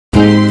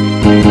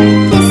Hey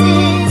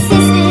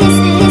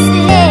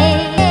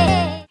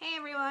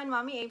everyone,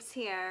 MommyApes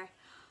here.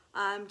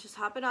 Just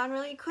hopping on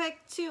really quick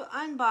to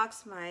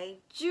unbox my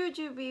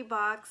jujube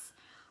box.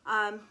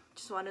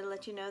 Just wanted to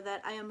let you know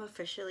that I am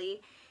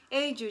officially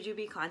a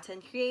jujube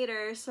content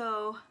creator,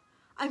 so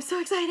I'm so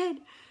excited,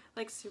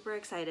 like super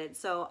excited.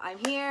 So I'm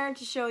here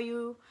to show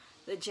you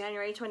the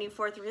January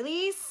 24th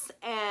release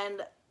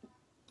and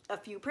a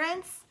few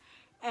prints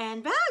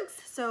and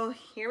bags. So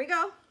here we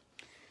go.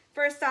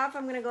 First off,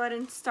 I'm gonna go ahead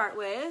and start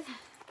with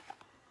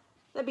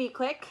the Be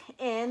Quick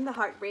in the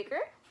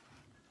Heartbreaker.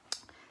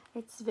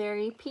 It's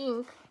very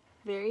pink,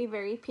 very,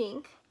 very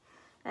pink.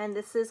 And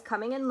this is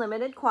coming in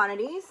limited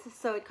quantities.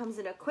 So it comes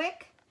in a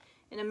quick,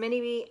 in a mini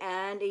B,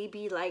 and a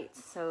B light.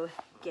 So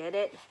get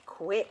it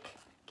quick,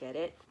 get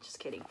it, just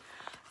kidding.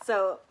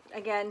 So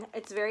again,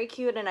 it's very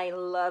cute and I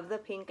love the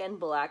pink and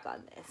black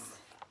on this.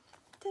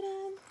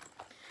 Ta-da!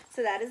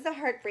 So that is the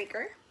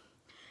Heartbreaker.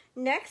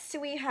 Next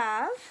we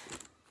have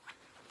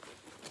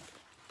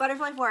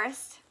Butterfly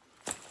Forest.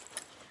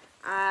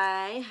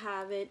 I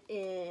have it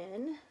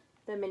in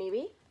the mini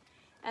B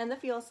and the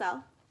fuel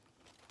cell.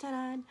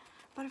 Ta-da!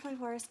 Butterfly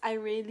Forest. I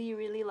really,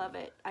 really love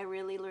it. I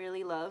really,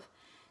 really love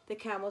the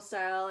camo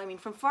style. I mean,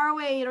 from far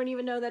away, you don't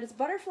even know that it's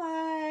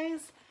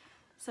butterflies.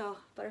 So,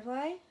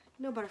 butterfly,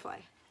 no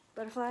butterfly.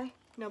 Butterfly,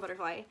 no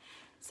butterfly.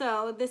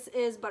 So, this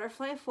is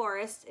Butterfly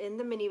Forest in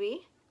the mini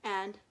B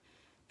and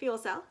fuel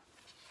cell.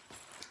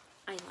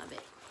 I love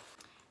it.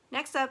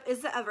 Next up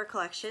is the Ever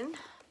collection.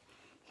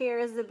 Here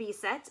is the B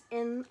set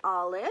in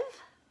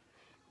olive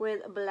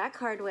with black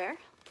hardware.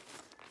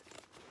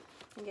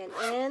 Again,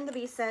 in the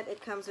B set,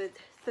 it comes with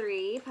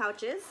 3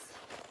 pouches.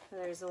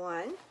 There's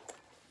 1,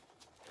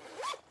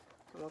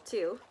 well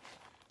 2,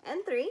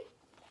 and 3.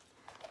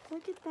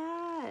 Look at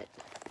that.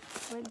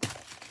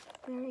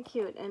 Very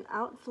cute. And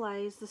out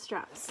flies the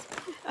straps.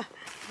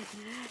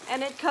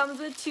 And it comes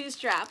with 2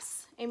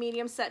 straps, a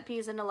medium set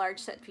piece and a large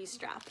set piece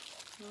strap.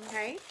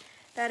 Okay,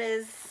 that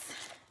is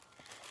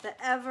the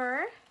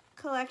Ever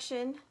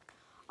collection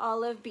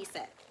olive B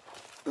set.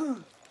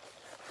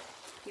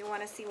 You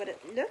want to see what it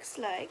looks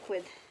like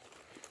with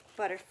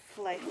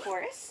Butterfly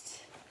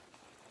Forest.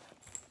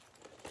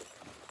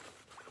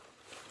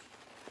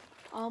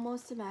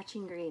 Almost a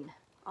matching green.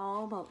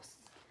 Almost.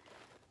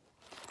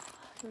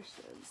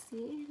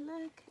 See,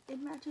 look,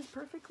 it matches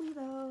perfectly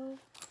though.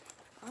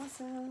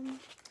 Awesome.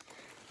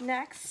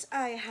 Next,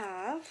 I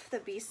have the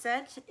B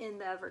set in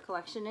the Ever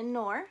collection in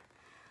Noir.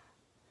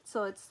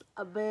 So it's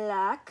a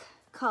black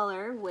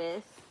color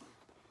with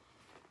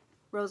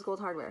rose gold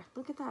hardware.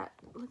 Look at that.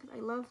 Look at, I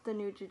love the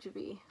new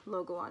jujube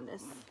logo on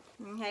this.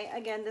 Okay,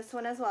 again, this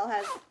one as well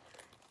has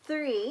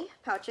 3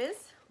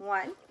 pouches.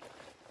 1,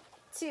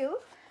 2,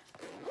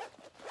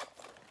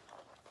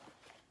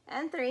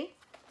 and 3.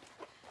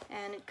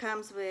 And it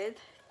comes with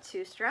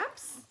 2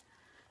 straps,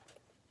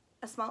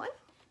 a small one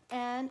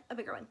and a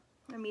bigger one,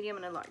 a medium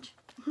and a large,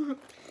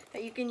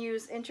 that you can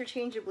use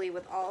interchangeably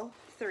with all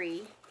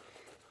 3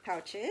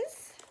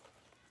 pouches.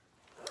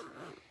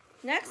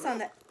 Next on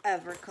the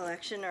Ever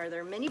collection are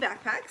their mini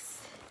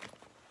backpacks.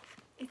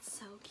 It's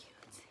so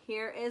cute.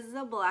 Here is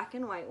the black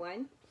and white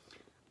one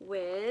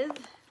with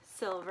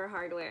silver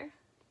hardware.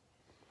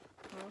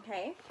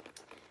 Okay.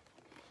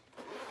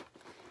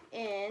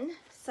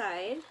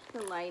 Inside,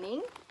 the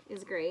lining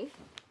is gray.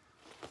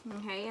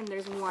 Okay, and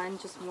there's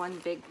just one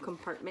big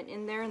compartment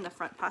in there in the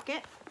front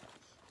pocket.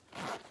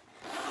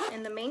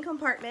 And the main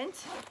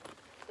compartment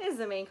is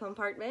the main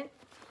compartment.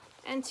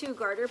 And 2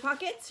 garter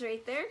pockets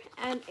right there,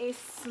 and a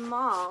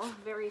small,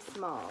 very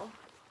small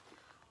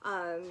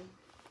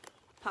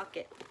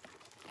pocket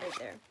right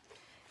there.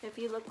 If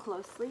you look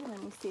closely,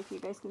 let me see if you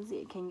guys can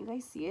see it. Can you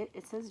guys see it?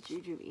 It says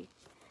jujube.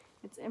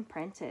 It's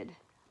imprinted.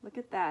 Look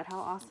at that. How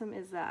awesome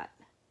is that?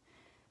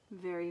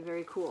 Very,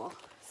 very cool.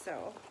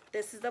 So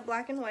this is the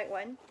black and white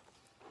one,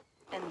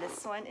 and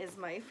this one is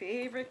my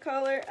favorite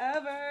color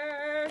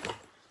ever.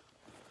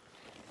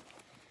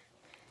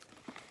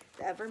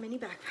 The Ever mini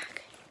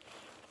backpack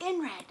in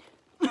red.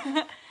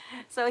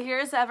 So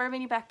here's the Ever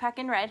mini backpack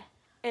in red.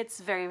 It's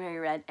very, very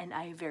red, and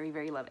I very,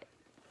 very love it.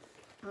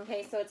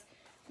 Okay, so it's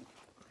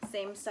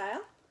same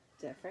style,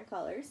 different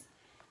colors,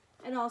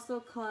 and also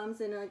comes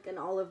in like an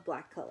olive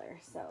black color.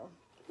 So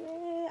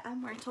yeah,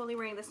 I'm totally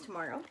wearing this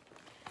tomorrow.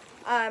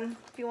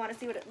 If you want to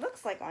see what it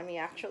looks like on me,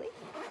 actually,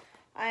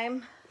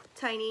 I'm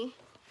tiny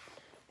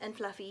and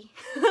fluffy.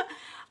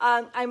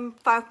 I'm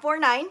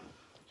 5'9"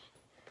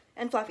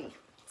 and fluffy,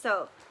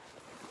 so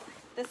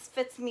this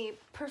fits me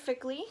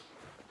perfectly.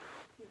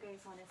 You guys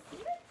want to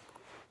see it?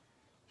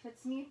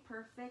 Fits me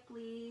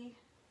perfectly.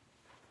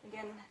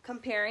 Again,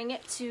 comparing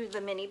it to the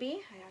mini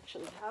B, I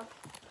actually have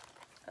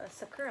a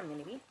Sakura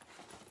mini B,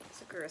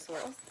 Sakura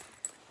swirls.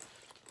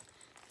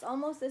 It's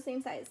almost the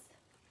same size,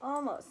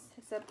 almost,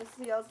 except this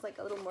feels like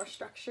a little more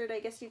structured, I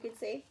guess you could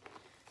say,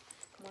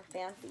 more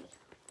fancy.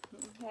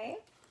 Okay,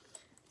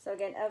 so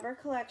again, Ever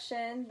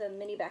collection, the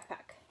mini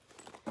backpack.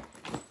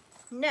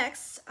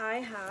 Next, I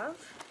have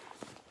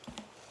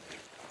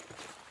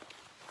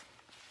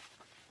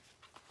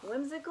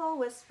Whimsical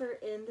Whisper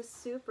in the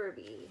Super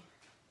B.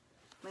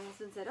 my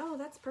husband said, oh,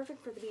 that's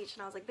perfect for the beach.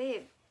 And I was like,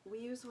 babe, we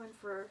use one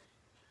for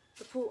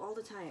the pool all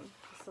the time.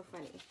 It's so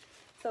funny.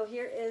 So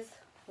here is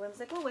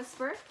Whimsical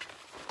Whisper.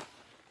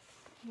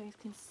 You guys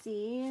can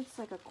see it's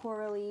like a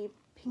corally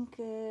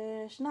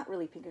pinkish, not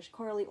really pinkish,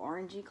 corally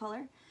orangey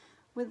color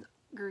with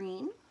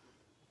green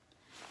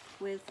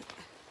with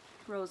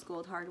rose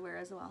gold hardware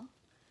as well.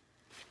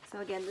 So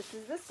again, this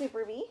is the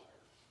Super Bee.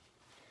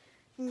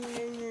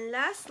 And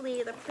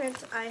lastly, the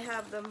print I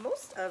have the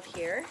most of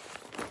here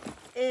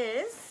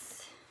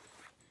is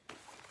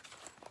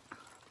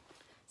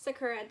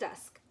Sakura at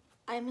Dusk.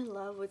 I'm in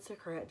love with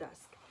Sakura at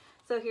Dusk.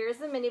 So here's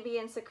the Mini Bee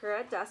and Sakura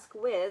at Dusk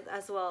with,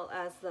 as well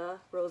as the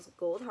rose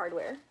gold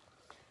hardware.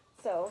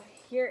 So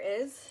here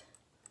is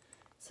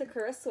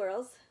Sakura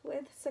Swirls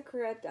with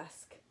Sakura at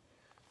Dusk.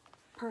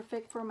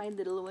 Perfect for my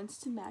little ones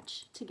to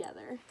match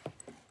together.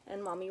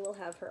 And mommy will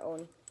have her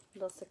own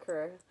little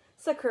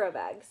Sakura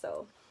bag.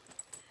 So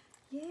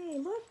yay,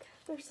 look,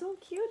 they're so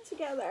cute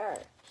together.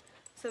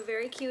 So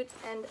very cute,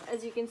 and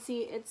as you can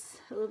see, it's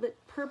a little bit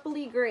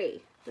purpley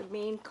gray, the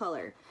main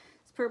color.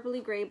 It's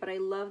purpley gray, but I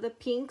love the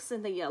pinks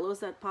and the yellows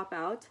that pop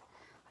out.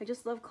 I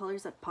just love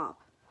colors that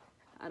pop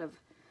out of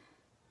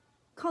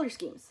color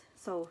schemes.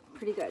 So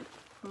pretty good.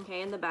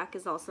 Okay, and the back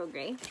is also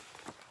gray.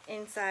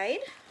 Inside,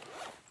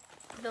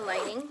 the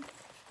lining,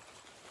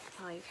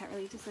 oh, you can't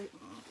really just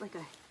like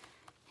a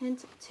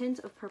tint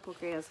of purple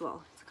gray as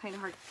well. It's kind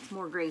of hard, it's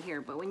more gray here,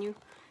 but when you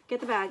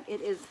get the bag,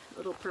 it is a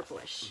little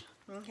purplish.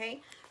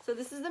 Okay, so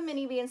this is the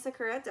Mini Bee and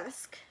Sakura at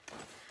Dusk.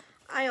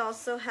 I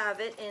also have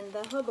it in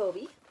the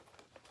Hobobi.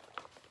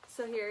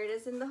 So here it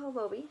is in the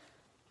Hobobi.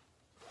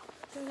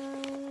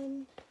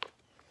 And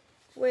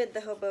with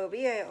the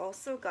Hobobi, I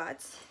also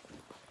got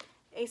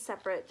a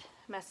separate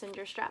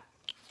messenger strap.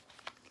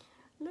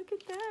 Look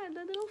at that,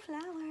 the little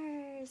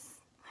flowers.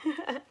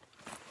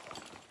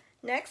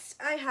 Next,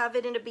 I have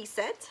it in a bee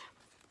set.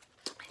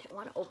 I didn't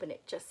want to open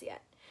it just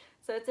yet.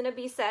 So it's in a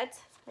bee set.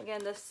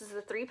 Again, this is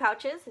the 3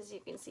 pouches, as you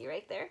can see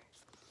right there.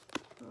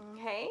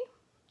 Okay.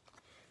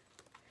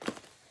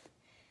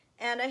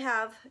 And I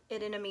have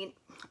it in a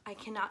I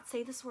cannot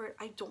say this word,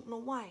 I don't know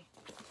why.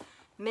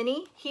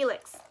 Mini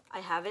helix. I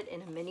have it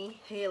in a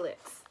mini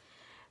helix.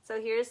 So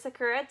here's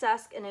Sakura at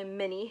Dusk in a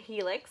mini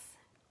helix.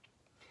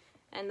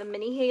 And the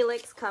mini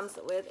helix comes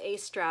with a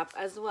strap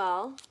as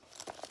well.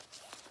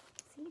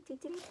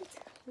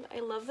 I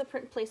love the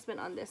print placement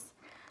on this.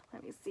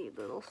 Let me see,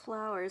 the little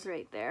flowers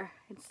right there.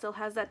 It still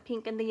has that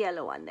pink and the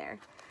yellow on there.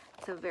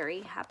 So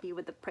very happy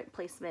with the print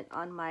placement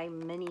on my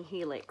mini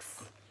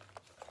helix.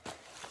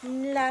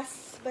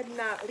 Last but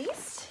not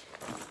least,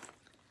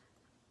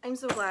 I'm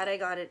so glad I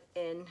got it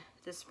in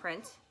this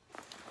print.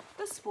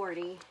 The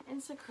Sporty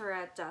and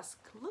Sakura at Dusk.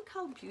 Look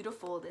how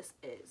beautiful this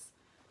is.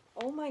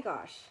 Oh my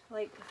gosh,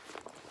 like,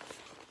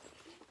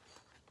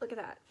 look at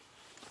that.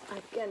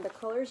 Again, the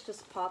colors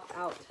just pop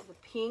out. The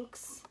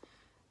pinks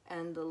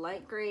and the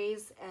light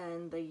grays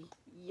and the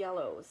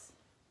yellows.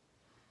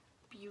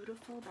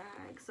 Beautiful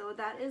bag. So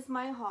that is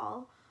my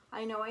haul.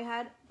 I know I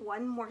had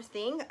one more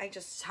thing. I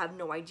just have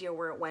no idea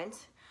where it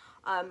went.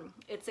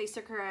 It's a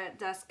Sakura at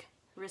Dusk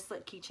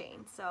wristlet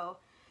keychain. So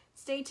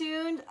stay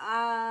tuned.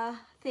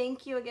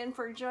 Thank you again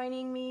for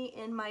joining me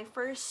in my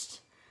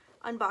first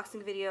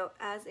unboxing video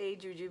as a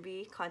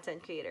jujube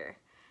content creator.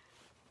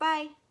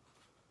 Bye.